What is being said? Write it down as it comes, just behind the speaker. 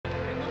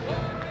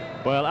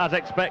Well, as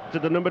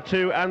expected, the number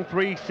 2 and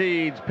 3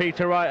 seeds,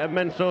 Peter Wright and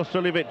Menzo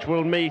Suljovic,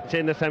 will meet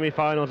in the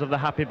semi-finals of the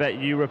Happy Bet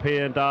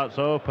European Darts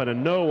Open,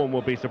 and no one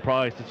will be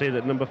surprised to see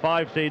that number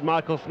 5 seed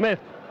Michael Smith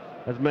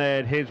has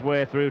made his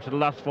way through to the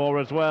last 4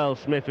 as well.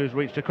 Smith, who's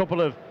reached a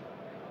couple of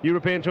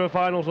European Tour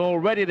finals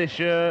already this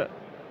year,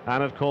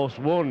 and of course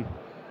won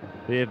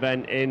the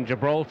event in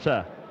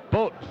Gibraltar.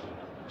 But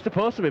it's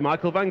supposed to be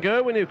Michael van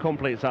Gerwen who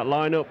completes that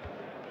lineup.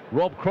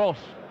 Rob Cross,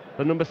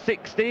 the number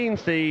 16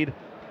 seed,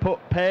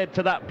 paired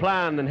to that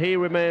plan, and he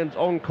remains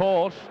on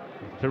course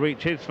to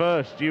reach his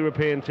first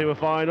European Tour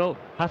final.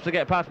 Has to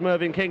get past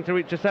Mervyn King to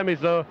reach the semis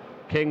though.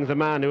 King's a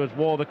man who has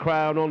wore the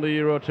crown on the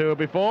Euro Tour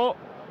before.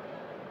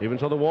 Even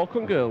saw the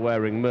walk-on girl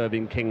wearing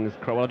Mervyn King's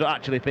crown. Well, I don't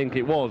actually think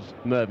it was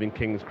Mervyn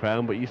King's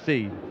crown, but you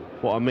see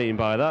what I mean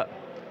by that.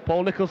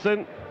 Paul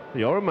Nicholson,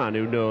 you're a man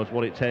who knows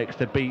what it takes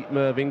to beat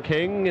Mervyn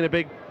King in a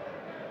big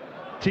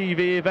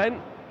TV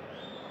event.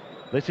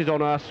 This is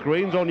on our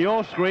screens, on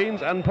your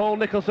screens, and Paul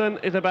Nicholson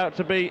is about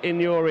to be in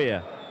your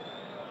ear.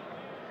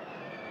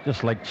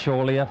 Just like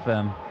Chorley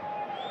FM.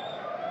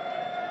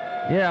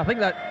 Yeah, I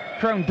think that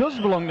crown does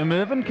belong to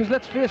Mervyn, because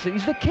let's face it,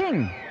 he's the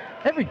king.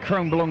 Every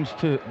crown belongs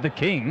to the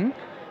king.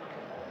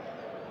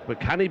 But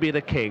can he be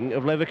the king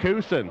of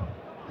Leverkusen?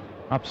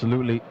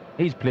 Absolutely.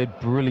 He's played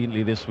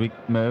brilliantly this week,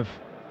 Merv,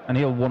 and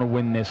he'll want to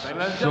win this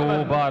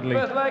so badly.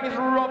 First leg is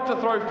Rob to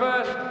throw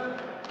first.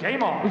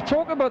 Game on. We've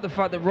talked about the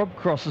fact that Rob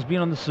Cross has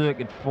been on the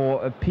circuit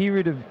for a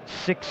period of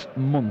 6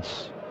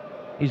 months.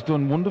 He's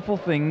done wonderful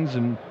things,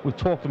 and we've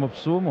talked him up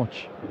so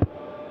much.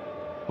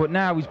 But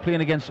now he's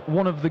playing against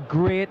one of the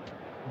great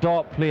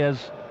dart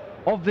players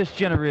of this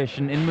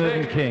generation in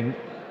Mervyn King.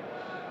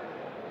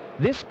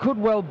 This could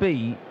well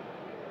be,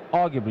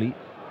 arguably,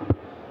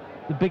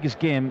 the biggest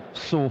game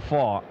so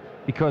far,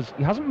 because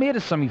he hasn't made a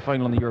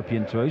semi-final on the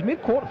European Tour. He's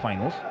made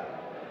quarterfinals.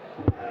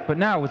 But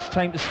now it's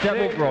time to step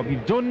up, Rob.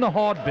 You've done the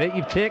hard bit.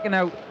 You've taken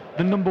out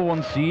the number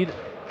 1 seed,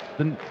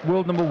 the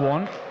world number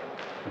 1.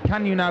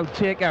 Can you now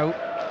take out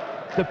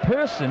the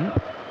person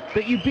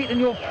that you beat in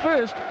your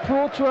first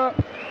Pro Tour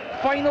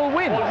final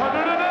win? Well,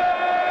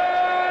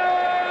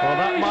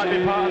 that might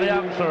be part of the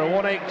answer. A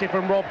 180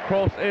 from Rob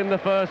Cross in the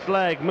first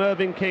leg.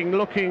 Mervyn King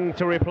looking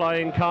to reply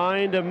in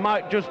kind and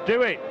might just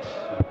do it.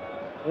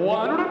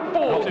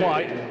 140. Not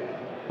quite.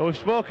 Well, we've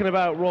spoken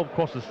about Rob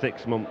Cross's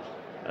 6 months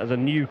as a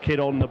new kid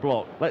on the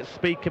block. Let's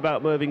speak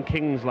about Mervyn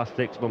King's last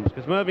 6 months,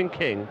 because Mervyn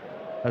King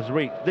has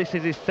reached, this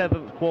is his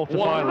 7th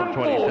quarter-final of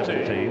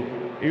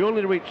 2017. He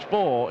only reached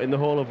 4 in the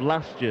whole of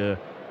last year.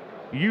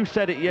 You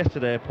said it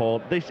yesterday,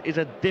 Paul, this is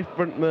a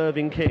different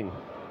Mervyn King.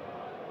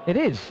 It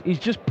is. He's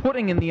just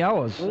putting in the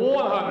hours. We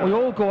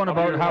all go on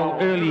about how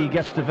early he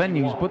gets to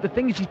venues, but the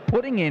thing is he's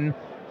putting in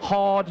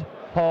hard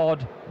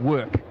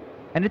work,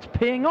 and it's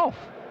paying off.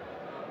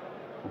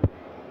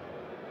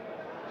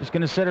 Just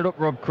going to set it up,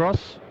 Rob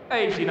Cross.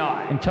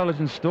 89.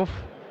 Intelligent stuff.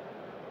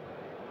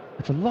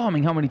 It's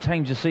alarming how many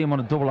times you see him on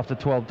a double after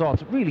 12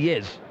 darts. It really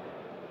is.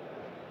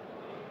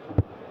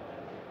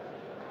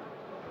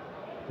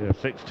 Yeah,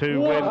 6-2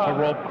 win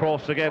for Rob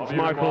Cross against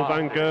Michael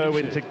van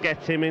Gerwen to get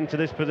him into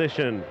this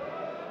position.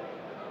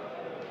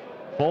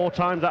 4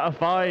 times out of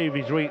 5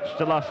 he's reached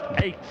the last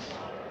 8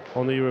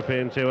 on the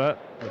European Tour.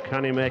 But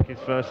can he make his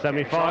first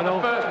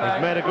semi-final?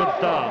 He's made a good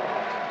start.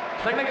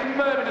 Second leg is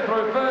Mervyn to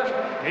throw first.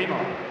 Game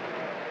on.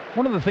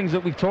 One of the things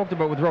that we've talked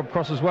about with Rob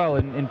Cross as well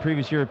in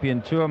previous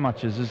European Tour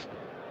matches is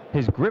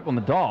his grip on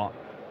the dart.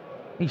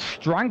 He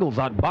strangles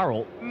that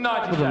barrel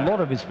with a lot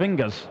of his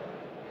fingers.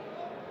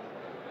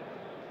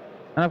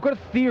 And I've got a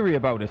theory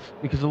about it,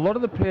 because a lot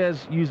of the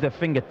players use their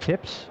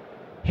fingertips.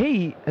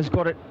 He has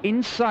got it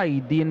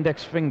inside the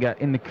index finger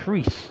in the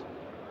crease.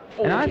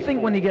 And I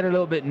think when you get a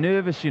little bit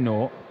nervous, you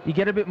know, you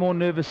get a bit more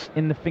nervous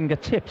in the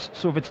fingertips.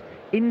 So if it's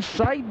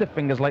inside the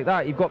fingers like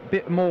that, you've got a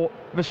bit more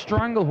of a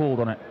stranglehold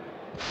on it.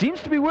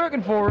 Seems to be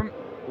working for him.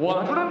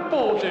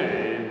 140.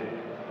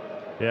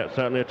 Yeah,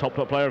 certainly a top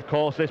player, of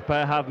course. This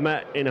pair have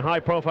met in a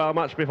high-profile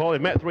match before.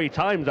 They've met 3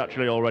 times,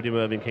 actually, already,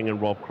 Mervyn King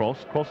and Rob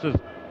Cross. Cross has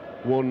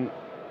won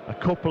a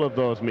couple of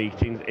those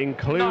meetings,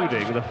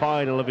 including the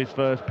final of his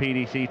first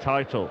PDC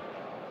title.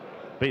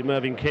 Beat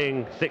Mervyn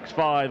King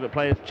 6-5 at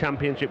Players'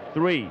 Championship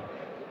 3.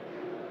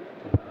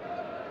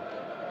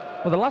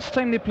 Well, the last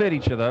time they played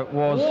each other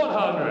was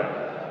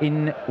 100.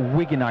 in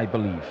Wigan, I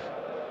believe.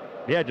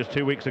 Yeah, just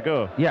 2 weeks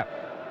ago. Yeah.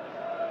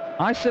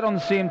 I sit on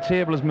the same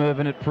table as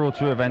Mervyn at Pro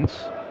Tour events.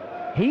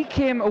 He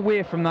came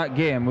away from that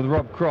game with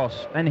Rob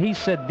Cross, and he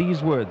said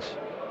these words: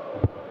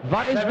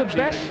 "That is the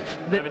best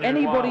that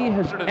anybody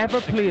has ever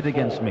played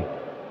against me."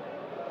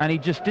 And he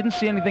just didn't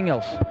see anything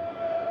else.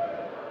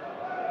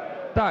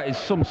 That is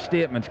some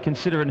statement,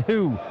 considering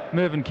who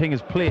Mervyn King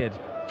has played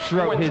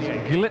throughout his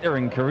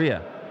glittering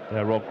career.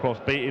 Yeah, Rob Cross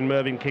beating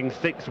Mervyn King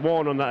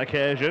 6-1 on that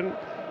occasion.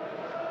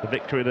 The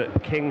victory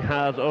that King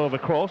has over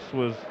Cross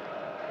was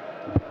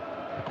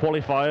a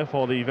qualifier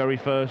for the very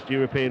first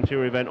European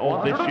Tour event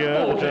of this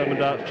year, the German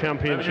Darts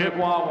Championship.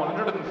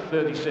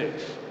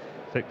 136.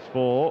 6-4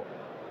 for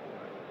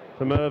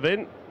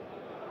Mervyn,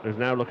 who's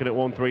now looking at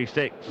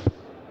 136.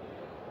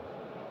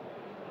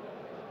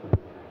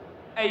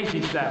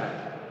 87.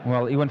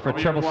 Well, he went for a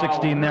treble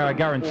 16 there, I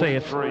guarantee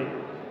it.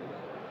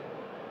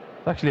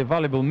 It's actually a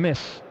valuable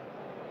miss,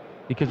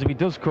 because if he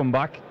does come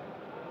back,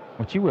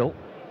 which he will.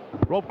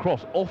 Rob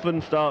Cross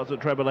often starts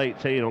at treble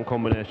 18 on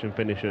combination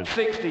finishes.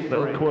 63.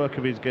 Little quirk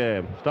of his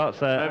game. Starts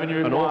there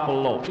an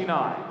awful lot.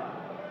 49.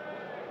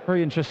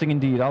 Very interesting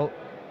indeed. I'll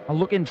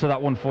look into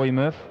that one for you,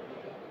 Murph.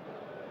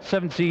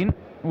 17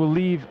 will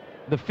leave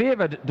the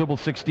favoured double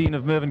 16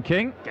 of Mervyn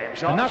King,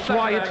 and that's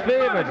why it's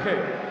favoured.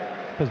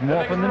 Because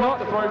more often than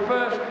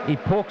not, he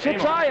pokes a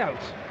tie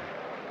out.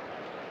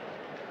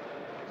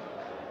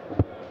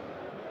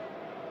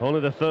 Only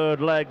the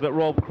third leg that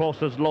Rob Cross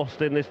has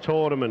lost in this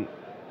tournament.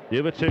 The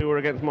other two were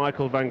against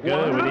Michael van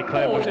Gerwen. He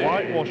claimed a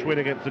whitewash win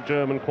against the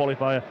German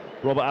qualifier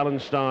Robert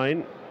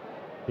Allenstein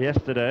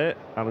yesterday.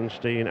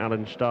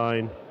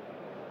 Allenstein.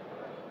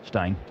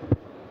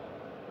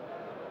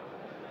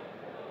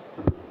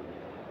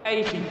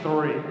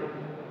 83.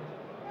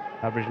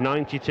 Averaged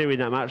 92 in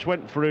that match.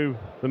 Went through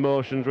the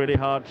motions, really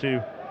hard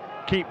to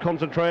keep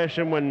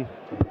concentration when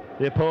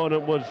the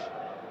opponent was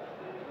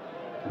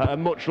at a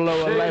much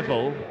lower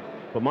level.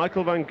 But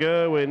Michael van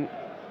Gerwen,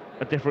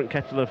 a different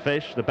kettle of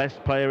fish, the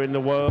best player in the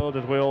world,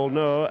 as we all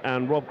know,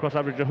 and Rob Cross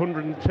averaged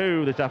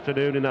 102 this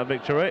afternoon in that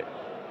victory.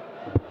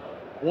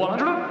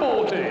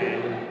 140.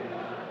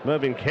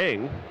 Mervyn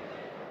King,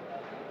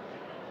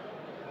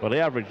 well, he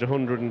averaged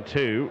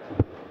 102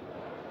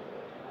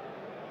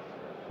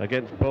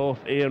 against both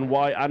Ian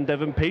White and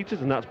Devon Peters,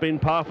 and that's been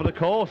par for the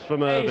course for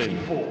Mervyn.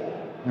 84.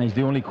 And he's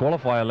the only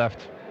qualifier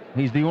left.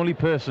 He's the only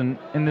person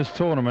in this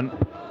tournament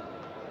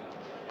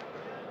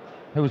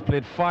who has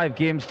played 5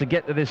 games to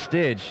get to this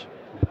stage.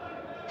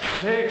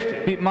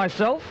 60. Beat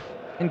myself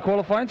in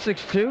qualifying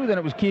 6-2, then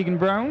it was Keegan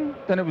Brown,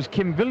 then it was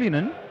Kim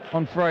Villianen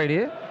on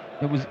Friday,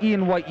 it was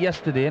Ian White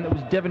yesterday, and it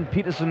was Devon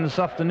Peterson this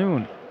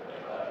afternoon.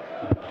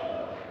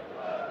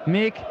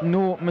 Make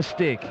no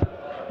mistake,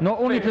 not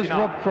only does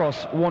Rob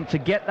Cross want to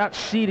get that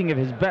seeding of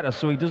his better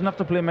so he doesn't have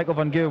to play Michael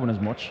van Gerwen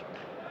as much,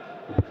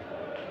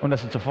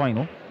 unless it's a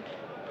final,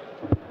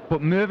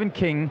 but Mervyn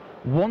King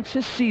wants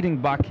his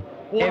seeding back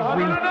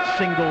every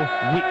single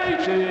week.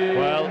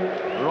 Well,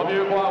 Robbie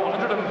Maguire,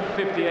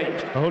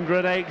 158.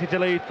 180 to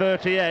lead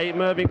 38.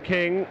 Mervyn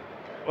King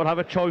will have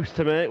a choice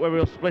to make, whether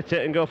he'll split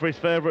it and go for his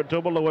favourite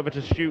double or whether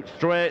to shoot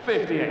straight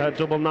 58. at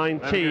double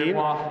 19.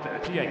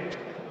 38.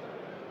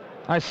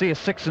 I see a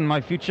 6 in my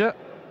future.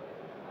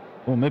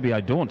 Or maybe I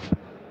don't.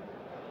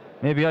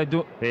 Maybe I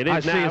do. It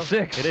is I now. see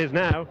a 6. It is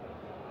now.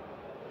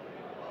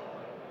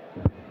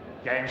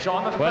 Game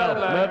shot on the Well,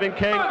 third leg. Mervyn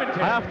King,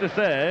 I have to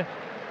say,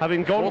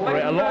 having gone for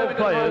it, a lot of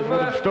players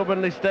would have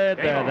stubbornly stayed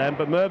there then,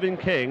 but Mervyn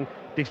King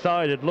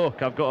decided,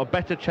 look, I've got a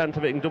better chance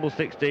of hitting double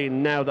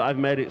 16 now that I've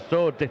made it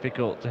so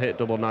difficult to hit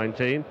double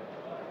 19.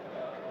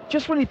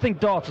 Just when you think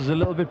darts is a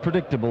little bit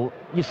predictable,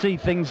 you see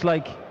things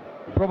like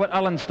Robert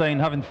Allenstein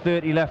having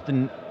 30 left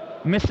and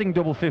missing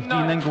double 15,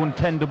 then going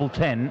 10 double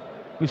 10.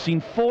 We've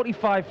seen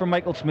 45 from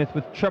Michael Smith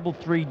with treble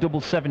 3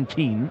 double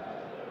 17,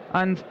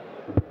 and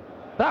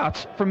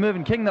that from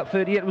Mervyn King, that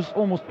 38, was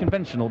almost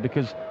conventional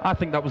because I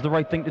think that was the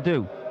right thing to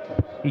do.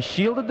 He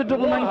shielded the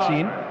double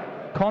 19,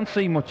 can't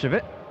see much of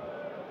it,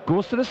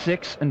 goes to the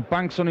 6 and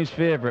banks on his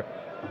favourite.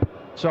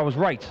 So I was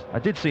right, I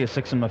did see a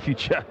 6 in my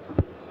future.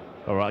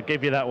 All right, I'll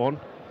give you that one.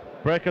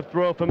 Break of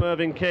throw for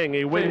Mervyn King.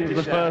 He wins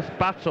 57. the first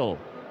battle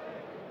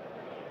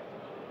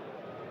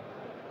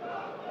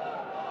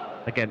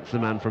against the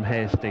man from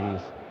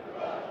Hastings.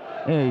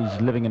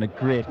 He's living in a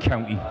great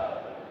county.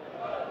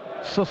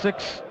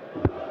 Sussex,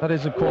 that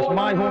is of course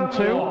my home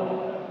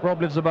too.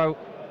 Rob lives about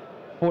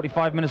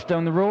 45 minutes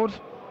down the road.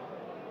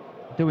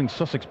 Doing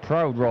Sussex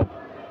proud, Rob.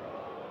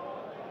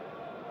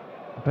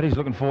 I bet he's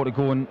looking forward to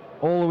going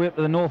all the way up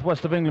to the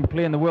northwest of England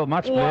playing the World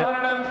Match Play.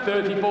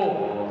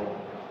 134.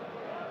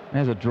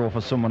 There's a draw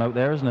for someone out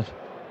there, isn't it?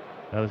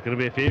 Well, there's going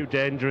to be a few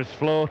dangerous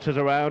floaters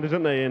around,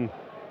 isn't there, in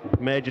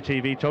major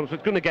TV tournaments.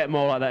 It's going to get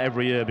more like that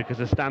every year because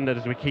the standard,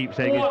 as we keep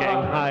saying, is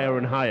getting higher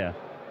and higher.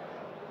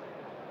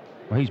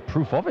 Well, he's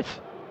proof of it.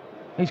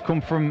 He's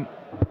come from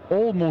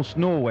almost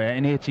nowhere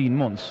in 18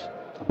 months.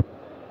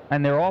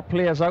 And there are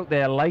players out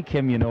there like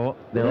him, you know.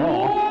 There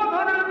are.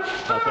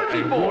 That's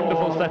a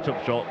wonderful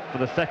setup shot for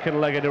the second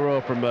leg in a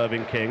row from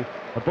Mervyn King.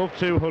 Above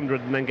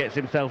 200 and then gets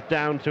himself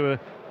down to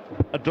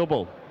a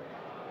double.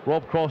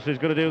 Rob Cross is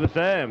going to do the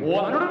same.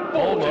 140.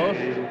 Almost,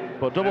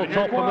 but double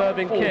top for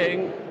Mervyn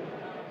King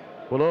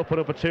will open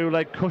up a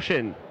 2-leg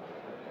cushion.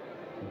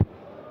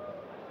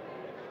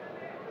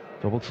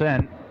 Double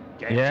 10.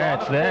 Yeah,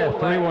 it's there.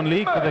 3-1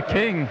 lead for the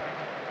King.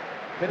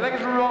 The leg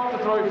is Rob to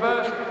throw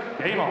first.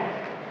 Game on.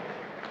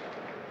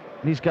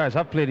 These guys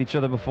have played each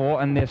other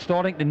before and they're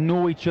starting to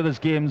know each other's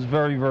games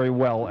very, very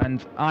well.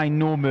 And I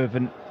know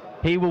Mervyn,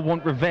 he will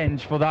want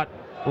revenge for that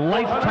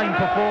lifetime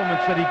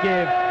performance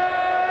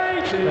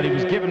that he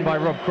was given by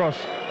Rob Cross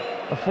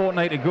a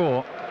fortnight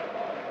ago.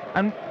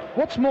 And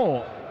what's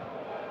more,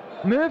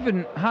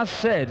 Mervyn has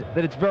said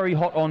that it's very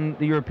hot on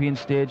the European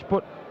stage,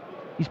 but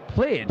he's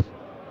played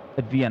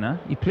at Vienna,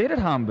 he played at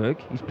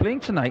Hamburg, he's playing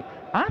tonight.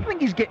 I think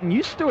he's getting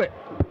used to it.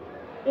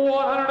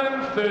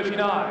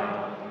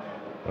 139.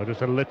 Well,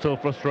 just a little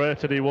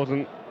frustrated he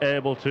wasn't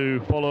able to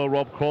follow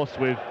Rob Cross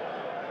with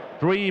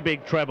 3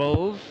 big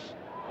trebles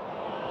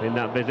in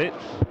that visit.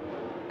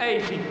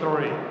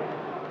 83.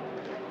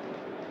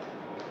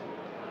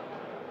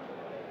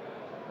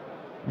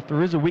 If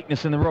there is a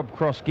weakness in the Rob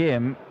Cross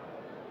game,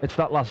 it's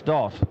that last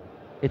dart.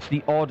 It's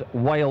the odd,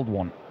 wild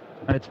one.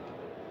 And it's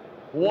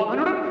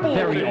 140.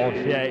 very odd.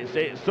 Yeah,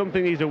 it's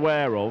something he's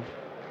aware of,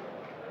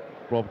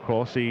 Rob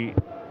Cross. He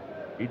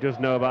does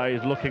know about it.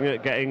 He's looking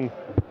at getting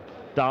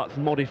darts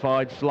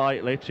modified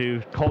slightly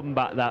to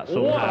combat that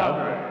somehow.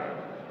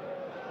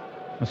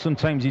 And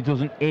sometimes he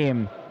doesn't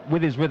aim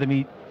with his rhythm.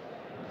 He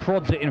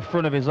prods it in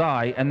front of his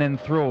eye and then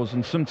throws,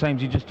 and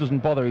sometimes he just doesn't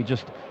bother. He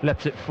just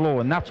lets it flow,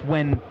 and that's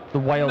when the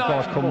wild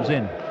dart comes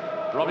in.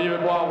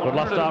 Good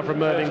last start from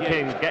Mervyn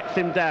King gets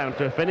him down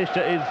to a finish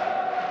that is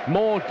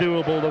more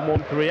doable than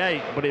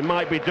 138, but it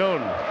might be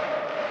done.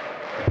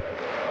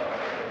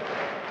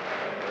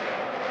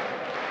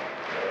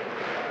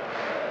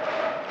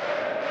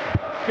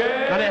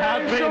 And it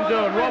has been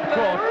done. Rob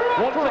Cross,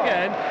 once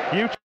again,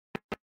 you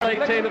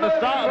 18 at the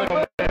start of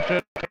the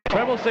competition,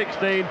 treble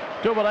 16,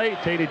 double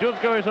 18. He does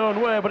go his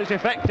own way, but it's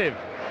effective.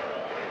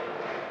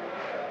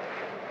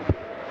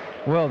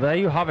 Well, there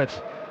you have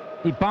it.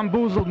 He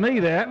bamboozled me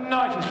there.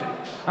 96.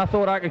 I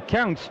thought I could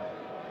count.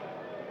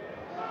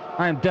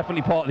 I am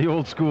definitely part of the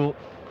old school.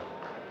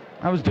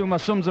 I was doing my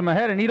sums in my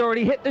head and he'd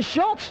already hit the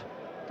shot.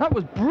 That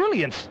was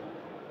brilliant.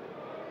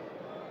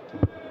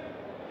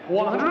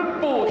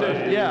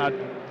 140. Yeah,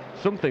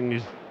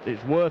 something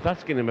it's worth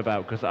asking him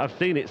about, because I've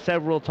seen it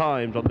several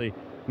times on the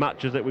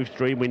matches that we've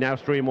streamed. We now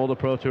stream all the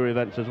Pro Tour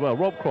events as well.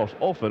 Rob Cross,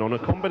 often on a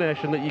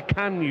combination that you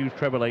can use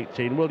treble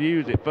 18, will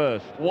use it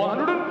first.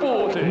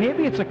 140.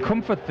 Maybe it's a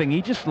comfort thing.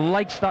 He just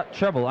likes that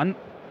treble. And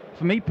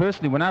for me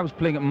personally, when I was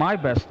playing at my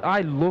best,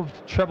 I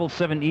loved treble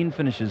 17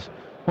 finishes.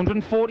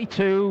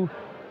 142,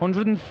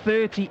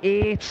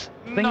 138,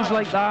 things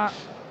like that.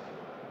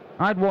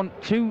 I'd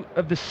want 2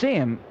 of the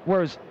same,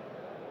 whereas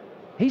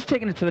he's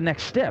taking it to the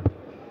next step.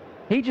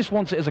 He just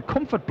wants it as a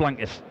comfort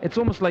blanket. It's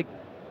almost like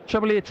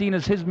treble 18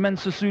 as his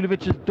Mensa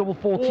Sulevic's double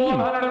 14.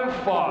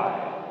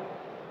 105.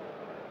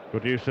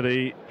 Good use of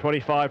the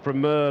 25 from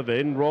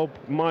Mervyn. Rob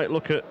might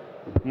look at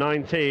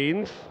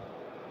 19s.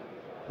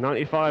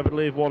 95 would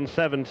leave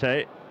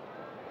 170.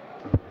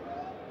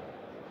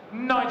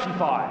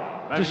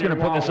 95. Just going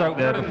to put this out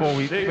there before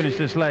we finish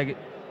this leg.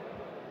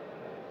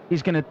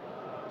 He's going to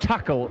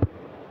tackle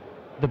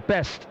the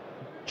best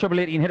treble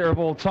 18 hitter of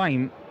all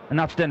time, and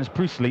that's Dennis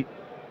Priestley.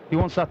 He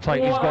wants that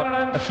tight. He's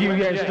got a few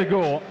years to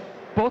go.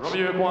 But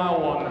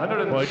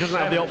well, he doesn't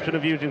have the option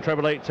of using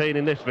treble 18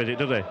 in this visit,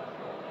 does he?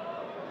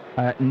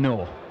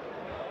 No.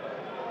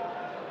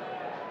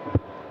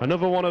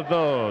 Another one of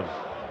those.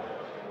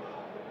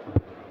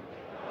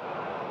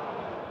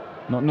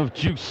 Not enough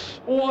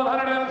juice.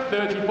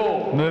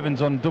 134.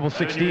 Mervyn's on double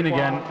 16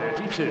 again.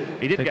 32.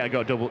 He did get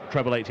a double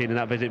treble 18 in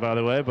that visit, by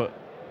the way, but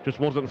just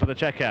wasn't for the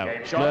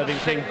checkout. Mervyn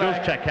King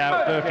does check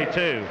out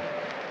 32.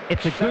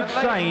 It's a good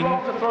sign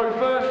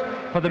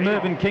for the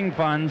Mervyn King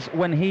fans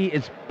when he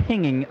is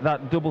pinging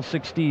that double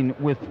 16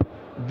 with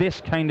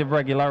this kind of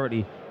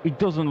regularity. He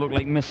doesn't look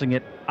like missing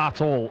it at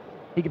all.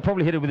 He could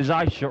probably hit it with his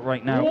eyes shut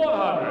right now.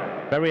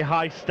 100. Very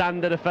high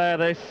standard affair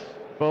this.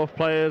 Both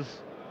players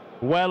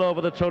well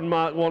over the ton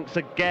mark once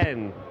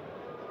again.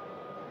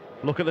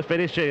 Look at the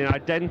finishing,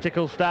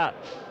 identical stats.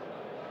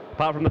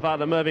 Apart from the fact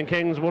that Mervyn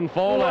King's won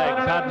 4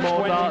 legs, had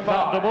more darts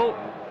at double,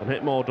 and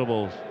hit more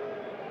doubles.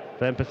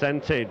 Same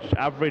percentage,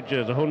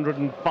 averages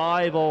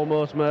 105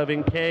 almost.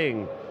 Mervyn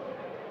King.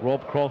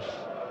 Rob Cross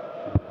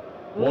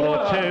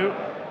 102.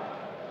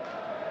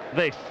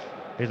 This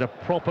is a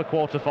proper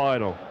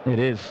quarter-final. It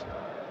is.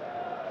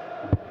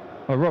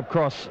 Well, Rob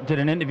Cross did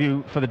an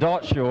interview for the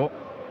Dart Show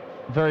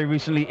very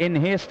recently in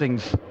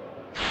Hastings.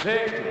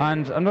 60.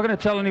 And I'm not going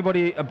to tell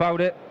anybody about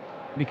it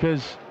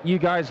because you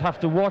guys have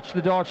to watch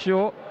the Dart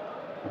Show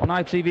on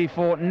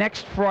ITV4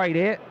 next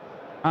Friday.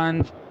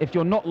 And if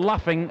you're not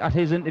laughing at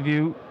his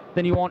interview,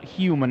 then you aren't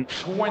human,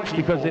 24.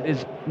 because it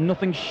is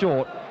nothing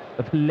short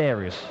of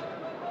hilarious.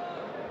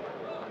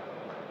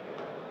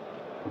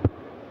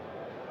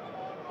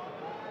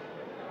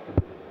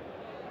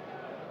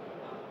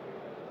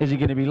 Is he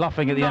going to be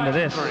laughing at the end of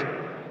this? 93.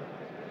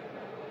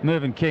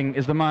 Mervyn King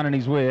is the man in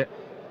his way.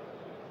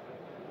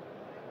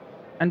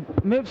 And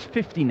Merv's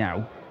 50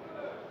 now.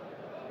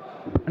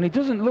 And he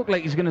doesn't look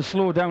like he's going to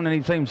slow down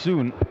anytime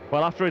soon.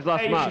 Well, after his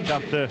last 86. match,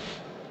 after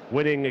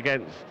winning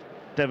against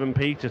Devon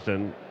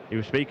Peterson, he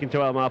was speaking to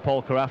Elmar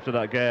Polka after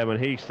that game, and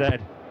he said,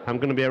 I'm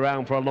going to be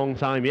around for a long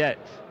time yet.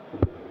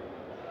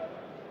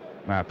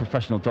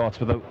 Professional darts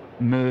without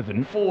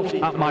Mervyn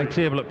 43. at my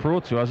table at Pro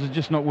Tours is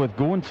just not worth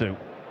going to.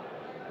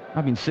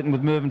 I've been sitting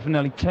with Mervyn for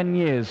nearly 10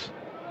 years.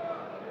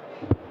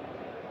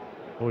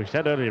 Well, we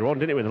said earlier on,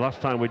 didn't we, the last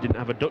time we didn't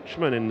have a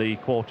Dutchman in the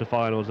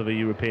quarterfinals of a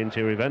European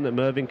Tour event, that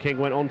Mervyn King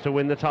went on to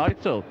win the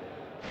title.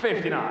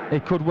 59.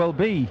 It could well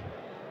be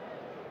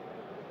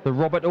the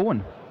Robert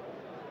Owen,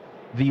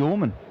 the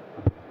Omen.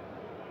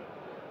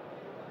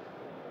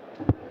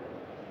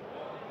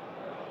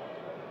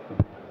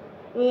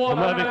 Well,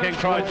 Mervyn King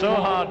tried so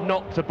hard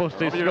not to bust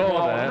his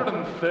score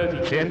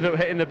there. He ended up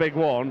hitting the big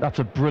one. That's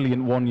a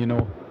brilliant one, you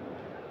know.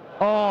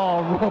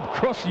 Oh, Rob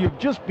Cross, you've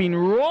just been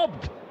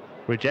robbed.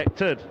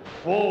 Rejected.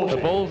 The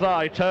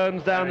bullseye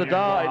turns down the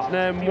dart. Its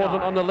name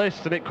wasn't on the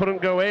list and it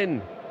couldn't go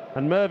in.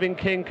 And Mervyn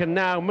King can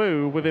now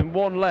move within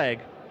one leg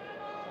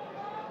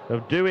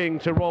of doing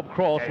to Rob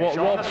Cross what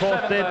Rob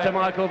Cross did to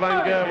Michael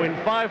van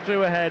Gerwen.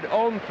 5-2 ahead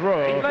on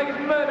throw.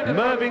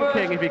 Mervyn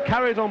King, if he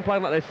carries on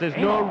playing like this, there's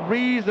no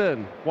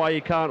reason why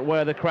he can't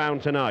wear the crown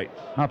tonight.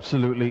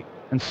 Absolutely.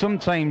 And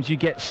sometimes you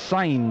get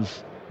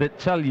signs that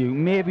tell you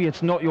maybe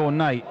it's not your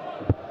night.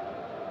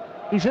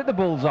 He's hit the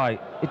bullseye.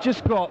 It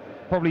just got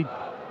probably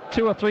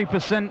 2 or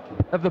 3%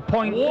 of the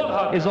point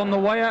is on the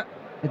wire.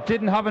 It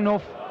didn't have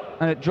enough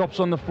and it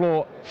drops on the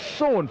floor.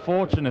 So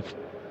unfortunate,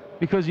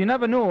 because you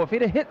never know, if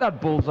he'd have hit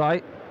that bullseye,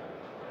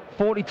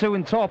 42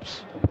 in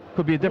tops,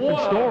 could be a different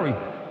story.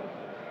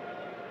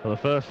 Well, the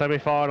first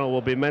semi-final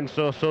will be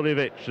Mensur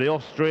Suljovic, the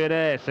Austrian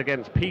ace,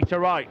 against Peter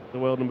Wright, the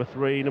world number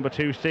 3, number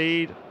 2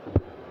 seed.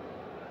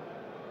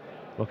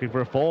 Looking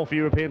for a 4th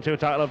European Tour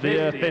title of the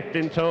year, 5th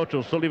in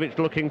total. Suljovic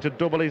looking to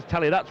double his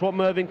tally. That's what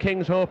Mervyn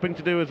King's hoping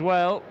to do as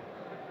well.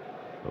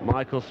 But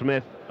Michael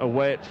Smith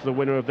awaits the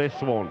winner of this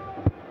one.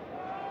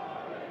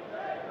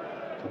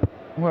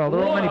 Well,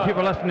 there aren't many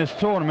people left in this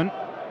tournament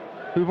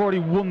who've already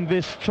won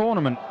this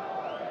tournament.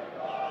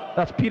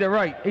 That's Peter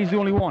Wright. He's the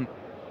only one.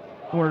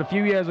 He won it a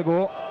few years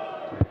ago.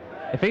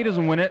 If he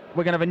doesn't win it,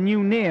 we're going to have a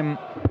new name.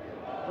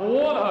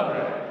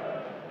 100.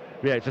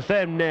 Yeah, it's the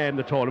same name,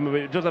 the tournament,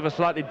 but it does have a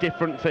slightly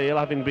different feel,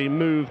 having been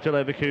moved to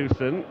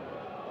Leverkusen.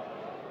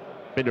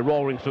 Been a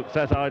roaring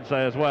success, I'd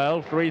say, as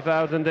well.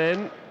 3,000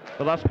 in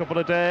the last couple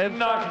of days.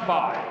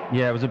 95.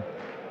 Yeah, it was a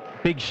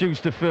big shoes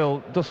to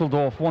fill.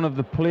 Dusseldorf, one of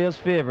the players'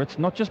 favourites,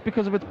 not just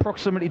because of its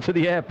proximity to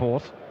the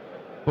airport,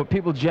 but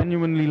people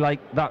genuinely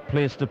like that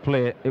place to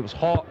play. It was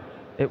hot,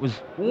 it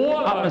was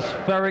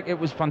atmospheric, it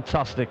was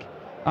fantastic.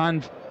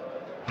 And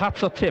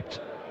hats are tipped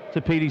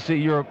to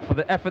PDC Europe for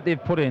the effort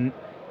they've put in.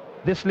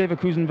 This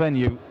Leverkusen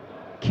venue,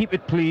 keep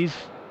it please,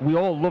 we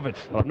all love it.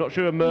 Well, I'm not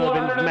sure of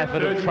Mervyn's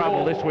method of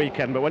travel this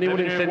weekend, but when he won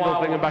in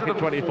Sindelfingen back in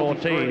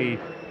 2014, he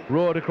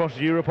rode across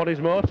Europe on his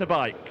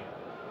motorbike.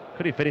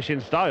 Could he finish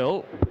in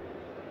style?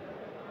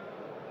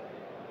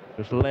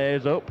 Just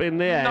lays up in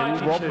the end.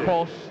 92. Rob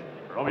Cross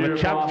with a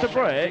chance to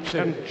break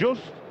and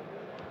just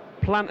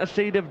plant a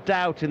seed of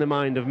doubt in the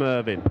mind of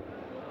Mervyn.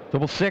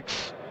 Double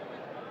six,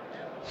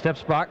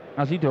 steps back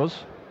as he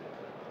does.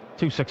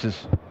 2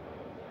 sixes.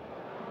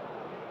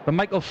 But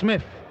Michael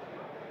Smith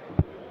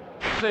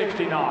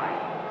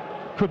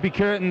 69. could be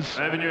curtains,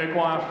 Mervyn, you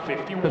acquire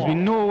 51. because we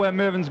know where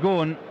Mervyn's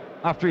going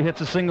after he hits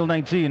a single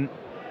 19,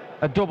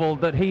 a double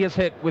that he has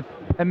hit with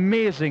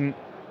amazing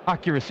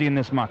accuracy in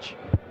this match.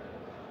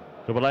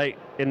 Double 8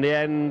 in the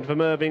end for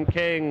Mervyn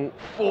King,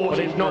 but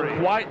it's not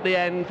quite the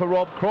end for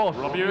Rob Cross.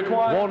 Rob, you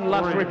acquire One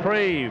last 3.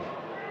 reprieve.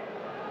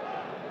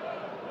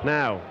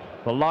 Now,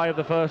 the lie of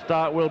the first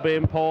start will be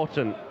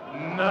important.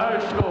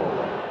 No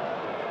score.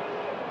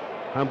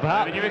 And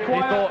perhaps he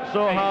thought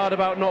so hard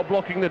about not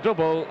blocking the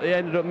double, he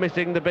ended up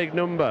missing the big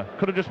number.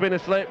 Could have just been a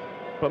slip,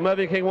 but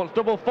Mervyn King wants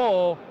double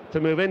 4 to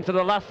move into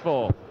the last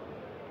 4.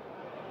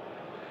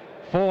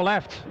 4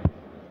 left.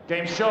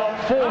 Game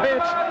shot. 4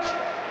 hits.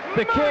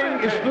 The King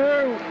is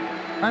through,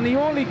 and the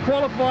only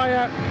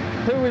qualifier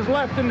who is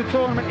left in the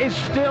tournament is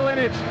still in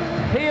it.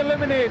 He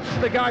eliminates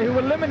the guy who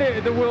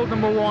eliminated the world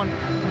number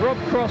 1. Rob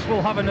Cross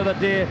will have another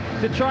day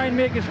to try and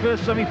make his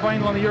first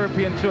semi-final on the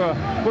European Tour,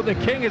 but the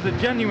King is a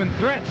genuine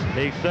threat.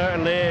 He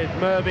certainly is.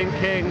 Mervyn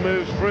King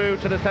moves through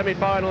to the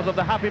semi-finals of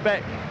the Happy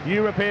Bet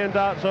European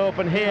Darts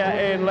Open here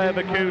in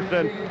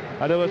Leverkusen.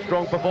 Another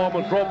strong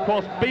performance. Rob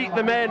Cross beat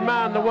the main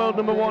man, the world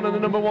number 1 and the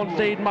number 1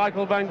 seed,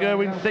 Michael van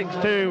Gerwen,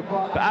 6-2.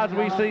 But as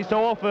we see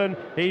so often,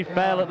 he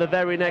fell at the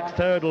very next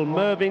hurdle.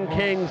 Mervyn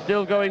King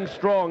still going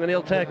strong, and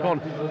he'll take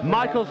on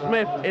Michael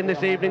Smith in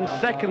this evening's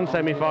second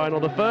semi-final.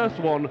 The first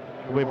one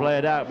we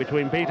played out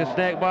between Peter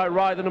Snakebite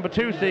Wright, the number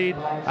 2 seed,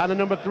 and the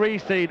number 3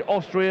 seed,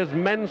 Austria's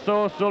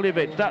Mensur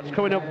Suljovic. That's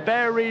coming up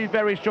very,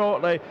 very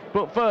shortly.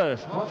 But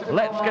first,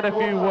 let's get a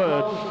few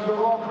words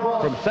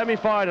from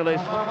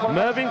semi-finalist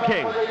Mervyn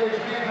King.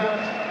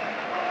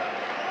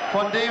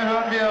 Von dem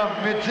hören wir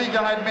mit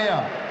Sicherheit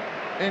mehr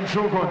in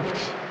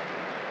Zukunft.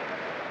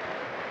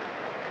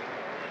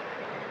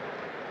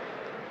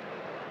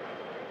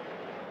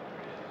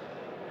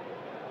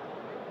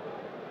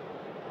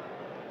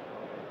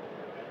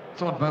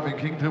 So, und Mervyn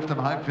King trifft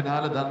im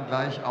Halbfinale dann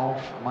gleich auf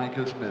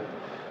Michael Smith.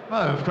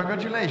 Merv,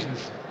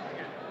 congratulations.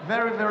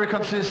 Very, very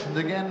consistent.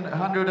 Again,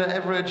 100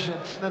 average,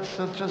 that's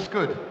just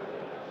good.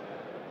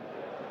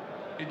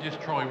 You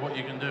just try what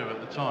you can do at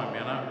the time,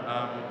 you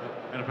know.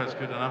 And if it's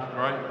good enough,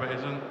 great. If it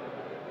isn't,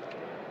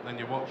 then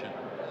you're watching.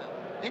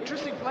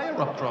 Interesting player,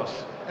 Rob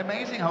Cross.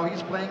 Amazing how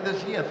he's playing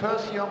this year.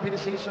 First year on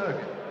PDC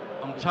circuit.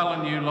 I'm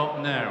telling you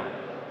lot now,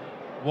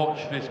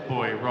 watch this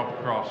boy, Rob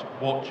Cross.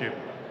 Watch him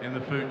in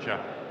the future.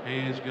 He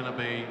is going to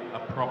be a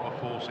proper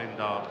force in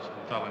darts,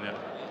 I'm telling you.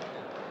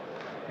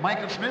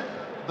 Michael Smith,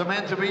 the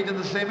man to beat in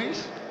the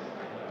semis.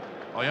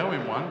 I owe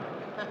him one.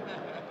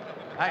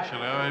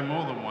 Actually, I owe him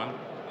more than one.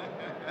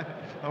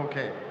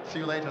 Okay, see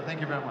you later.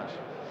 Thank you very much.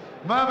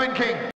 Mervyn King.